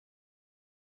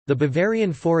The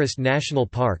Bavarian Forest National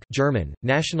Park German,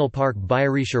 Nationalpark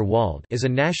Bayerischer Wald is a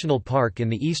national park in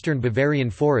the eastern Bavarian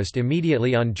forest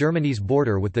immediately on Germany's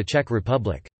border with the Czech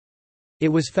Republic. It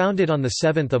was founded on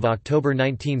 7 October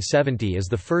 1970 as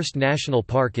the first national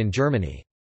park in Germany.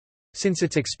 Since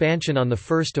its expansion on 1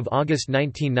 August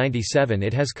 1997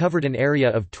 it has covered an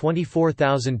area of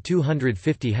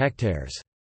 24,250 hectares.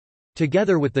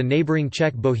 Together with the neighbouring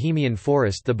Czech Bohemian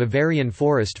Forest, the Bavarian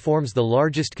Forest forms the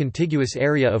largest contiguous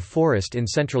area of forest in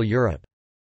Central Europe.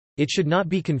 It should not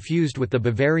be confused with the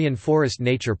Bavarian Forest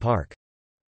Nature Park.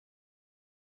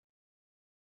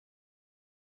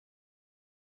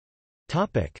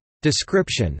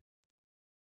 Description.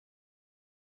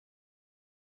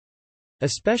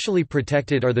 Especially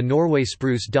protected are the Norway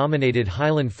spruce-dominated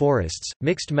highland forests,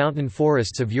 mixed mountain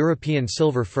forests of European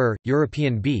silver fir,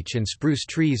 European beech and spruce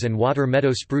trees and water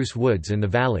meadow spruce woods in the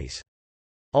valleys.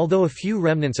 Although a few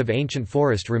remnants of ancient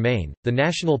forest remain, the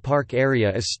national park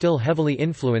area is still heavily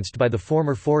influenced by the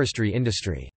former forestry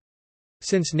industry.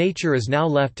 Since nature is now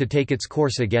left to take its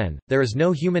course again, there is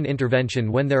no human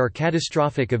intervention when there are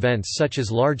catastrophic events such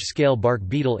as large-scale bark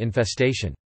beetle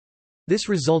infestation. This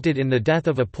resulted in the death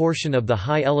of a portion of the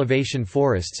high-elevation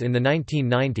forests in the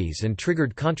 1990s and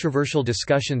triggered controversial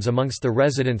discussions amongst the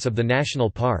residents of the national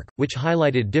park, which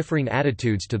highlighted differing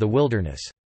attitudes to the wilderness.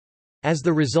 As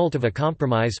the result of a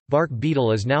compromise, bark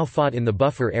beetle is now fought in the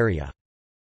buffer area.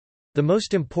 The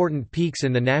most important peaks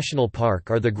in the national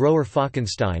park are the Großer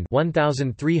Falkenstein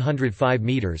 1,305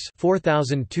 meters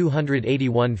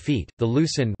 (4,281 feet), the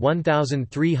Lucen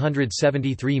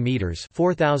 1,373 meters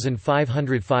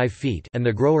 (4,505 feet), and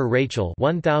the Großer Rachel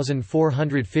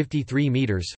 1,453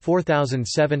 meters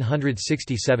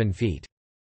 (4,767 feet).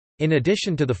 In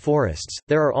addition to the forests,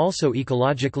 there are also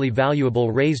ecologically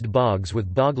valuable raised bogs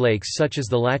with bog lakes such as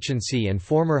the Lachensee and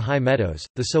former high meadows,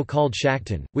 the so-called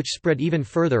Schachten, which spread even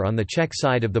further on the Czech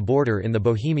side of the border in the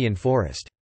Bohemian forest.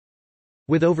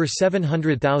 With over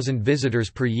 700,000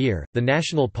 visitors per year, the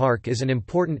national park is an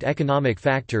important economic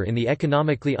factor in the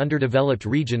economically underdeveloped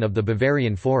region of the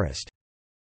Bavarian forest.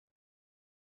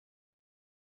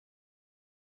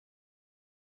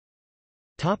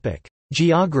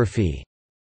 Geography.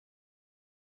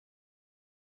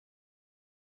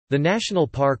 The national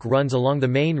park runs along the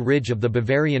main ridge of the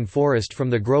Bavarian forest from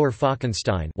the Großer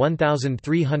Falkenstein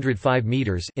 1,305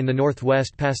 meters in the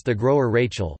northwest past the Großer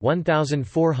Rachel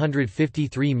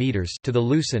 1,453 meters to the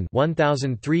Lucen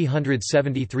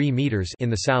 1,373 meters in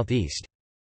the southeast.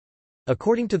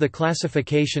 According to the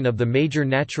classification of the major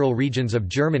natural regions of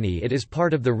Germany, it is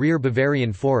part of the Rear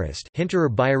Bavarian Forest Hinterer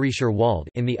Bayerischer Wald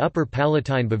in the Upper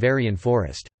Palatine Bavarian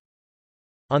Forest.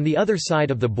 On the other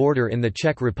side of the border in the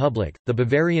Czech Republic, the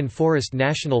Bavarian Forest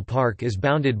National Park is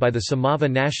bounded by the Šumava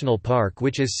National Park,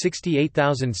 which is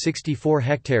 68,064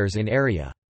 hectares in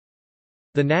area.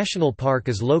 The national park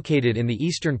is located in the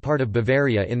eastern part of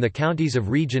Bavaria in the counties of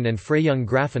Regen and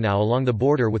Freyung-Grafenau along the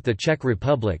border with the Czech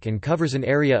Republic and covers an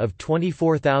area of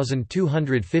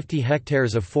 24,250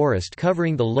 hectares of forest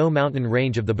covering the low mountain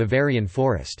range of the Bavarian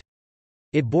forest.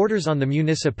 It borders on the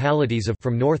municipalities of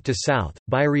from north to south,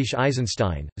 Bayerisch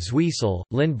Eisenstein, Zwiesel,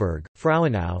 Lindberg,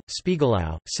 Frauenau,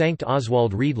 Spiegelau, Sankt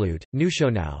Oswald Riedlute,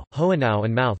 Neuschönau, Hohenau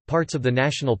and Mouth. Parts of the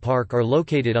national park are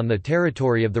located on the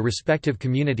territory of the respective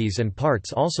communities and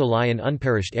parts also lie in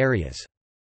unparished areas.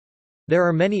 There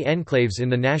are many enclaves in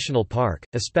the national park,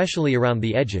 especially around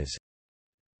the edges.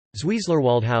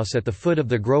 Zwieslerwaldhaus at the foot of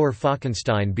the Großer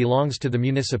Falkenstein belongs to the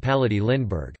municipality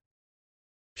Lindberg.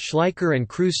 Schleicher and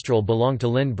Kruisstrahl belong to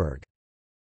Lindberg.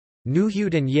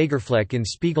 Neuhut and Jägerfleck in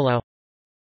Spiegelau.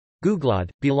 Guglod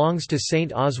belongs to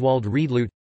St. Oswald Riedlute.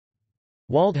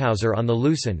 Waldhauser on the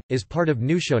Lucen is part of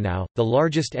Neuschönau, the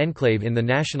largest enclave in the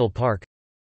national park.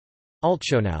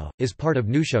 Altschönau is part of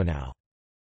Neuschönau.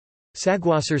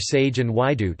 Saargewasser Sage and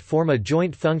Weidut form a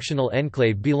joint functional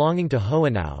enclave belonging to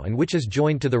Hohenau and which is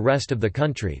joined to the rest of the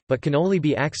country, but can only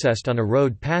be accessed on a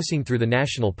road passing through the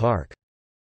national park.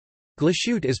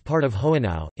 Glashütte is part of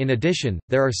Hohenau. In addition,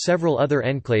 there are several other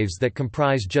enclaves that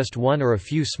comprise just one or a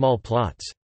few small plots.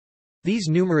 These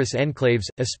numerous enclaves,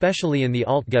 especially in the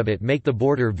Altgebiet, make the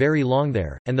border very long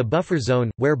there, and the buffer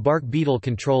zone, where bark beetle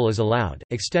control is allowed,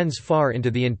 extends far into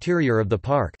the interior of the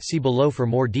park. See below for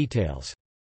more details.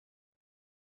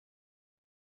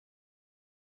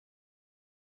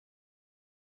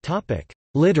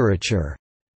 Literature.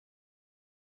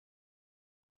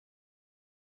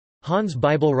 Hans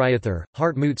Bibelreither,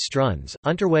 Hartmut Strunz,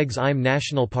 Unterwegs im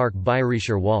Nationalpark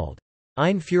Bayerischer Wald.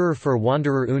 Ein Führer für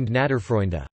Wanderer und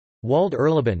Naturfreunde. Wald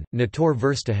Erleben,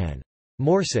 Naturverstehen.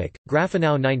 Morsic,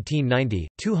 Grafenau 1990,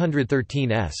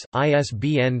 213s,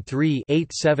 ISBN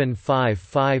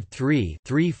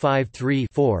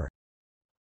 3-87553-353-4.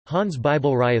 Hans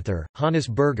Bibelreither, Hannes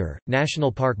Berger,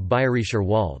 National Park Bayerischer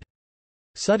Wald.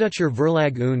 Süddeutscher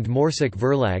Verlag und Morsic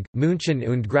Verlag, München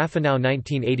und Grafenau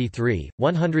 1983,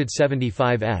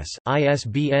 175s,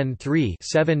 ISBN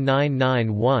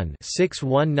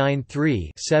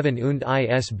 3-7991-6193-7 und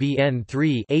ISBN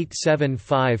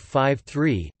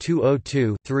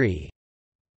 3-87553-202-3.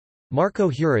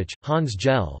 Marco Hurich, Hans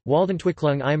Gell,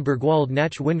 Waldentwicklung im Bergwald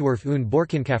nach Windwurf und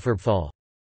Borkenkäferbfall.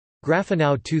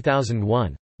 Grafenau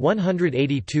 2001.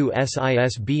 182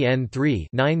 ISBN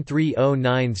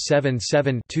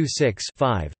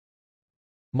 3-930977-26-5.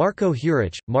 Marco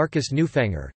Hurich, Markus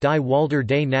Neufänger, Die Wälder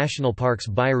des Nationalparks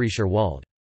Bayerischer Wald.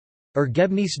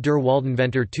 Ergebnis der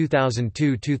Waldenventur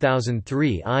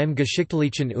 2002-2003 im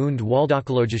geschichtlichen und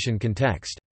waldökologischen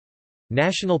Kontext.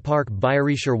 Nationalpark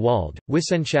Bayerischer Wald,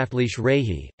 Wissenschaftliche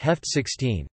Regie, Heft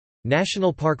 16.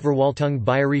 Nationalparkverwaltung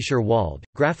Bayerischer Wald,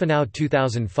 Grafenau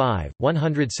 2005,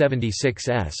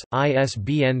 176s,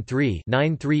 ISBN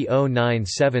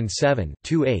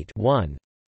 3-930977-28-1.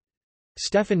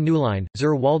 Stefan Neulein,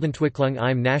 Zur Waldentwicklung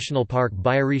im Nationalpark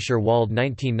Bayerischer Wald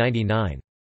 1999.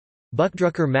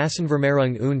 Buchdrucker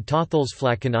Massenvermehrung und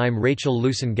Tothelsflächen im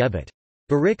Rachel-Lucen-Gebiet.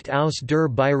 Bericht aus der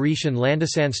Bayerischen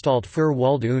Landesanstalt für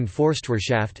Wald- und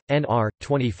Forstwirtschaft, NR,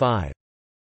 25.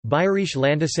 Bayerische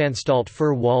Landesanstalt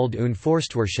für Wald- und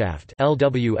Forstwirtschaft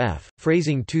LWF,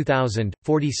 Phrasing 2000,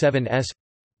 47s.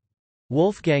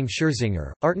 Wolfgang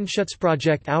Scherzinger,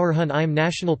 Artenschutzprojekt Auerhahn im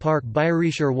Nationalpark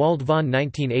Bayerischer Wald von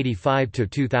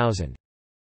 1985–2000.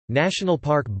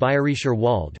 Nationalpark Bayerischer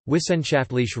Wald,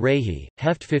 Wissenschaftliche Regie,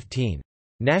 Heft 15.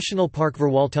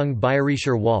 Nationalparkverwaltung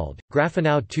Bayerischer Wald,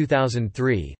 Grafenau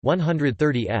 2003,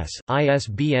 130s,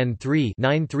 ISBN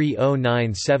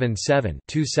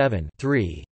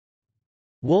 3-930977-27-3.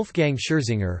 Wolfgang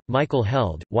Scherzinger, Michael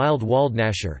Held, Wild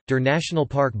Waldnascher, Der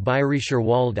Nationalpark Bayerischer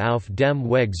Wald auf dem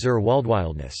Weg zur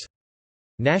Waldwildnis.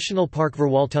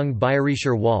 Nationalparkverwaltung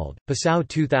Bayerischer Wald, Passau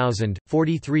 2000,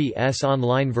 43s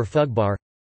online verfügbar.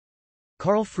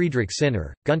 Karl Friedrich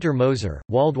Sinner, Günter Moser,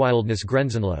 Waldwildnis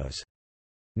Grenzenlos.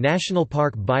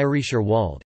 Nationalpark Bayerischer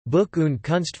Wald. Buch- und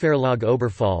Kunstverlag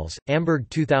Oberpfalz, Amberg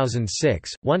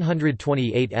 2006,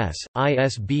 128s,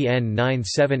 ISBN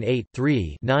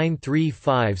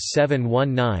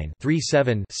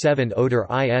 978-3-935719-37-7 oder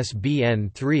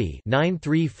ISBN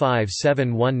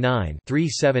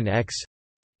 3-935719-37-X.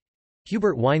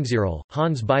 Hubert Weinzierl,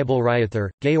 Hans Bibelreither,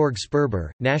 Georg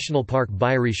Sperber, Nationalpark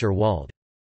Bayerischer Wald.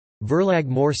 Verlag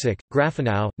Morsic,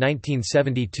 Grafenau,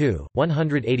 1972,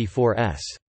 184s.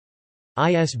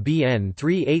 ISBN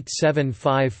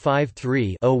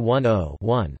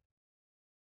 3-87553-010-1.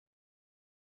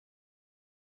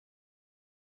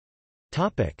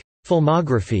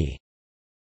 Filmography.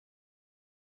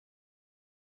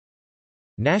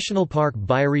 Nationalpark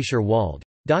Bayerischer Wald.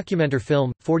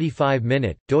 Dokumentarfilm,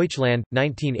 45-minute, Deutschland,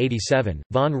 1987,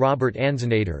 von Robert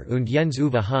Anzenader und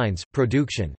Jens-Uwe Heinz,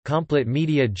 Production, Komplett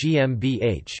Media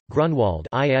GmbH, Grunwald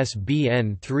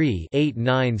ISBN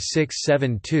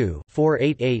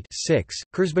 3-89672-488-6,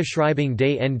 Kurzbeschreibung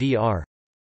des NDR.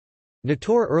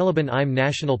 Naturerleben im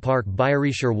Nationalpark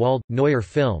Bayerischer Wald, neuer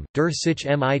Film, der sich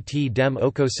mit dem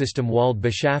Ökosystem Wald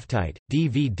beschäftigt,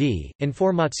 DVD,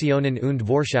 Informationen und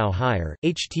Vorschau hier,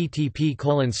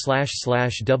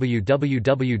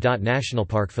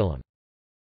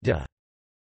 http://www.nationalparkfilm.de.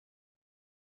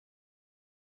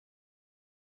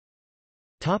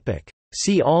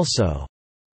 See also: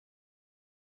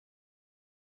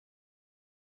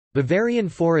 Bavarian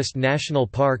Forest National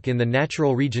Park in the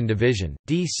Natural Region Division,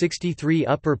 D63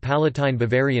 Upper Palatine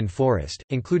Bavarian Forest,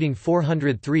 including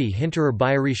 403 Hinterer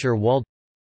Bayerischer Wald.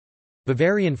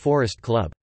 Bavarian Forest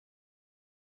Club